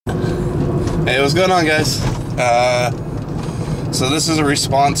Hey, what's going on, guys? So this is a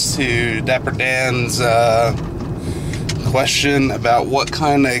response to Dapper Dan's question about what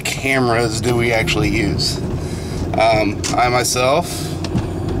kind of cameras do we actually use. I myself,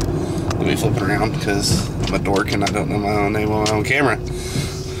 let me flip it around because I'm a dork and I don't know my own name on my own camera.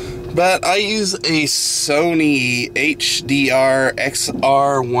 But I use a Sony HDR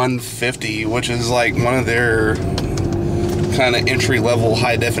XR150, which is like one of their kind of entry-level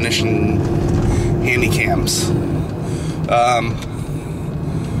high-definition handy cams.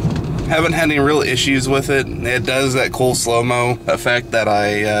 Haven't had any real issues with it. It does that cool slow-mo effect that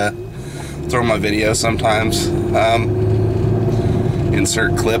I throw in my videos sometimes.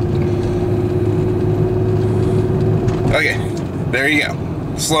 Insert clip. Okay, there you go.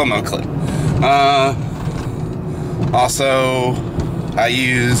 Slow-mo clip. Also, I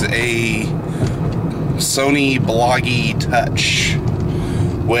use a Sony Bloggie Touch,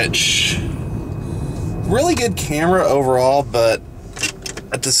 which really good camera overall, but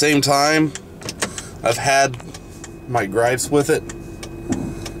at the same time, I've had my gripes with it.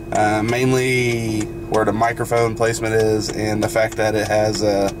 Mainly where the microphone placement is, and the fact that it has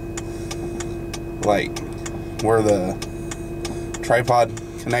like where the tripod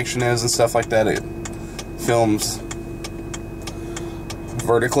connection is and stuff like that. It films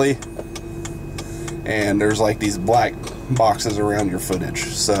vertically, and there's like these black boxes around your footage,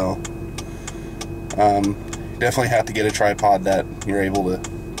 so definitely have to get a tripod that you're able to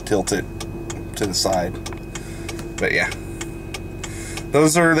tilt it to the side. But yeah,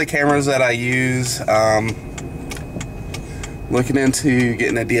 those are the cameras that I use. Looking into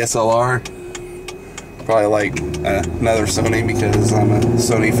getting a DSLR, probably like another Sony, because I'm a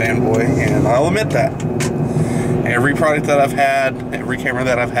Sony fanboy, and I'll admit that. Every product that I've had, every camera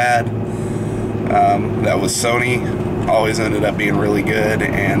that I've had that was Sony always ended up being really good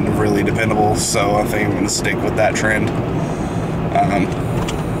and really dependable, so I think I'm going to stick with that trend.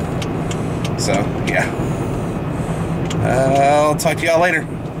 So yeah, I'll talk to y'all later.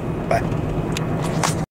 Bye.